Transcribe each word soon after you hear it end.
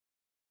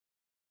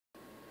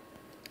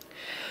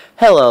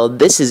Hello,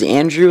 this is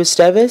Andrew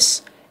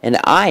Esteves, and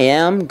I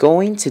am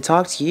going to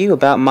talk to you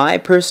about my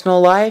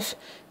personal life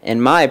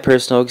and my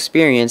personal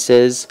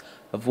experiences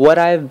of what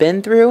I've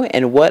been through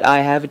and what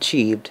I have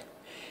achieved.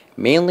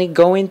 Mainly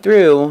going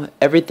through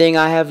everything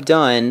I have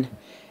done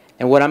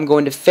and what I'm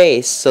going to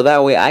face so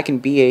that way I can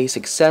be a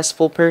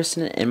successful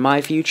person in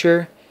my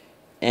future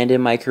and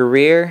in my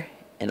career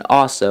and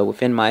also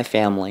within my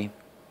family.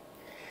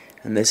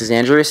 And this is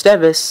Andrew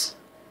Esteves.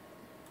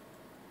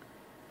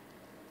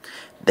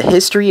 The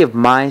history of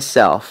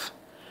myself.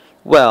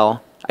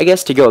 Well, I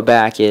guess to go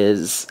back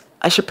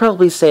I should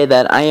probably say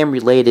that I am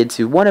related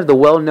to one of the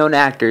well-known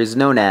actors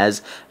known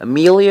as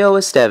Emilio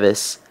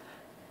Estevez,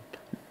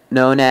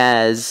 known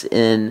as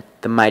in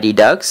The Mighty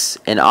Ducks,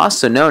 and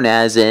also known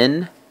as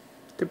in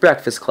The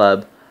Breakfast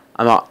Club.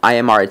 I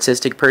am an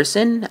artistic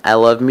person, I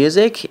love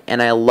music,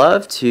 and I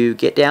love to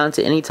get down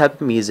to any type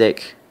of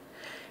music.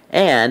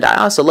 And I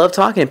also love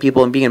talking to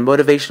people and being a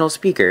motivational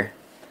speaker.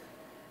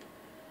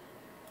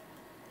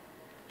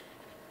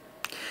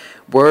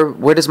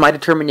 Where does my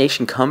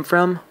determination come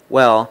from?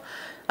 Well,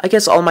 I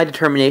guess all my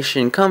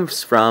determination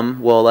comes from,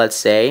 well, let's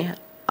say,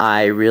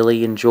 I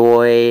really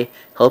enjoy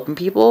helping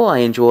people, I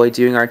enjoy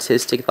doing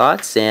artistic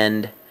thoughts,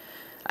 and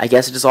I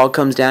guess it just all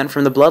comes down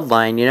from the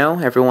bloodline, you know?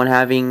 Everyone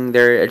having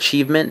their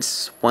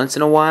achievements once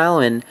in a while,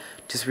 and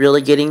just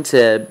really getting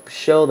to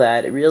show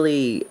that it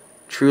really,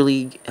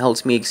 truly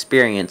helps me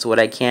experience what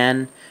I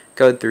can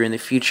go through in the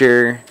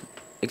future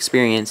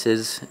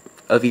experiences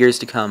of years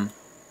to come.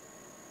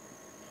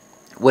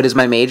 What is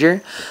my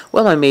major?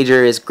 Well, my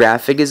major is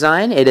graphic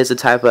design. It is a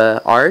type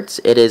of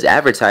art. It is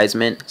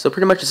advertisement. So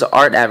pretty much it's an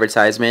art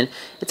advertisement.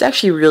 It's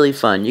actually really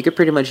fun. You could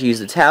pretty much use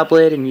the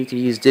tablet and you could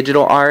use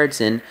digital arts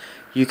and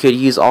you could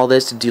use all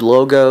this to do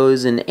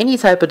logos and any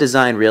type of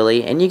design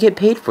really, and you get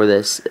paid for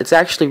this. It's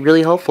actually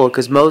really helpful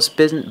because most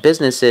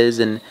businesses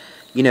and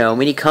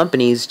many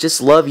companies just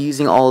love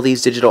using all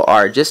these digital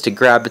art just to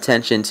grab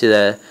attention to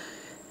the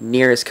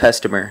nearest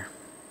customer.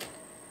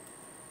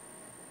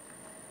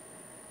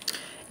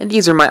 And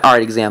these are my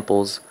art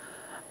examples.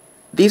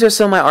 These are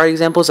some of my art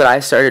examples that I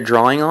started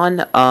drawing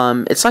on.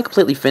 It's not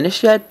completely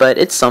finished yet, but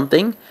it's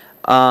something.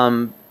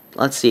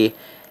 Let's see.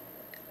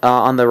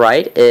 On the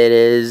right, it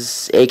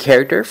is a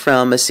character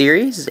from a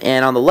series,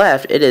 and on the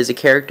left, it is a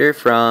character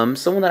from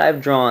someone that I've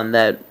drawn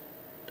that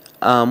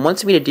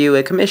wants me to do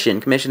a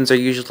commission. Commissions are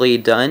usually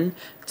done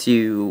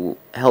to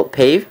help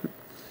pay.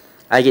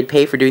 I get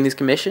paid for doing these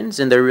commissions,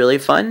 and they're really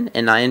fun,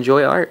 and I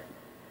enjoy art.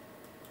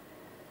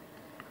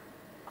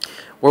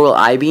 Where will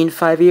I be in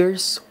 5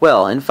 years?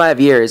 Well, in 5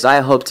 years, I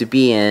hope to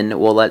be in,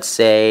 well, let's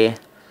say,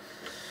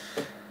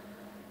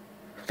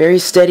 very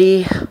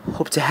steady.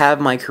 Hope to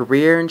have my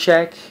career in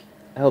check.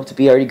 I hope to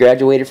be already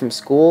graduated from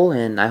school,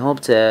 and I hope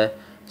to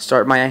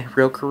start my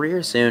real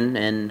career soon,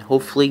 and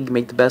hopefully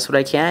make the best what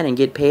I can and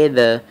get paid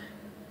the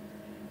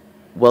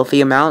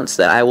wealthy amounts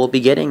that I will be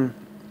getting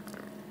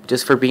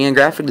just for being a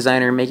graphic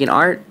designer and making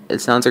art. It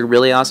sounds like a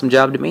really awesome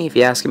job to me, if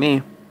you ask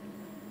me.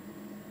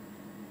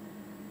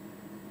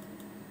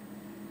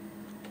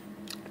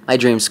 My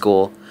dream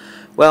school.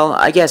 Well,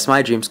 I guess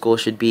my dream school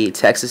should be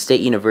Texas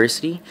State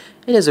University.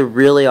 It is a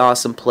really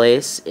awesome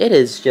place. It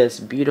is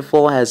just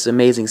beautiful, it has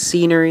amazing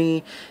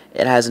scenery,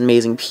 it has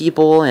amazing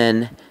people,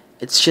 and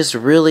it's just a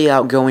really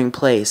outgoing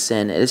place,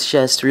 and it's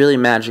just really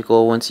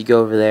magical once you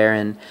go over there,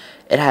 and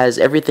it has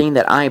everything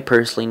that I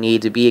personally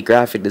need to be a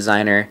graphic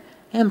designer,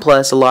 and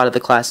plus a lot of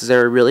the classes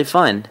are really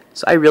fun.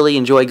 So I really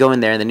enjoy going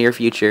there in the near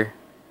future.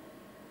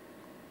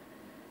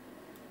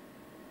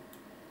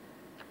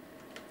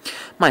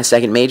 My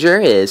second major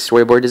is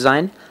storyboard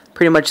design.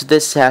 Pretty much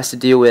this has to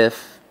do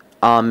with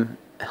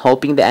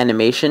helping the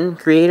animation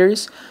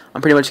creators.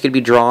 I'm pretty much going to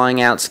be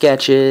drawing out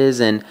sketches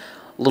and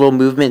little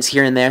movements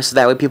here and there so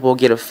that way people will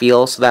get a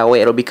feel, so that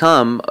way it'll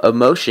become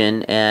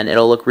emotion and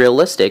it'll look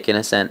realistic in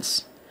a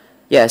sense.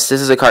 Yes, this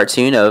is a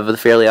cartoon of the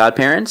Fairly Odd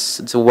Parents.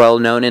 It's well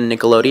known in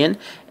Nickelodeon,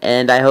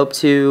 and I hope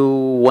to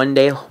one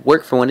day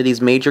work for one of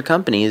these major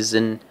companies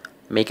and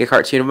make a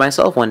cartoon of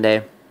myself one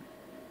day.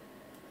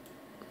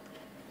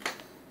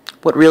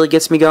 What really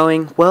gets me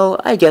going? Well,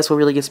 I guess what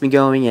really gets me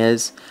going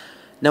is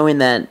knowing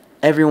that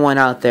everyone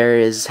out there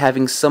is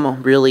having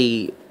some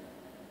really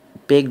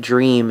big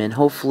dream and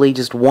hopefully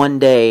just one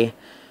day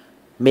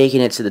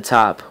making it to the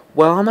top.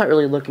 Well, I'm not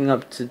really looking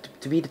up to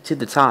be to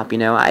the top,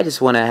 I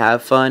just want to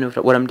have fun with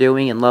what I'm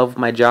doing and love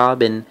my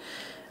job and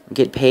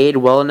get paid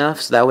well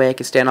enough so that way I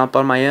can stand up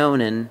on my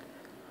own and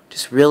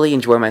just really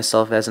enjoy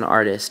myself as an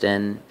artist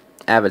and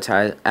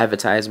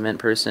advertisement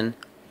person.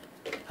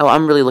 Oh,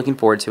 I'm really looking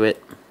forward to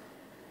it.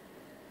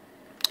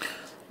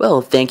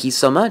 Well, thank you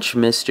so much,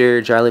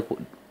 Mr.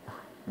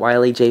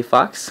 Wiley J.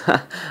 Fox.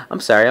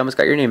 I'm sorry, I almost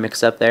got your name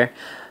mixed up there.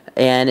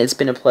 And it's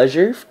been a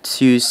pleasure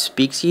to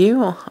speak to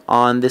you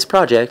on this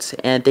project.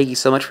 And thank you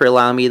so much for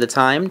allowing me the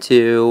time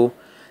to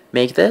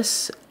make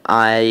this.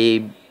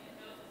 I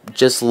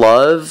just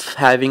love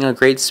having a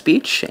great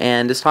speech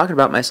and just talking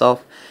about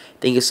myself.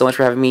 Thank you so much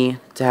for having me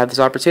to have this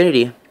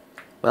opportunity.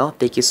 Well,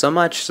 thank you so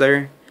much,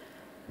 sir.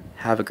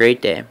 Have a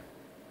great day.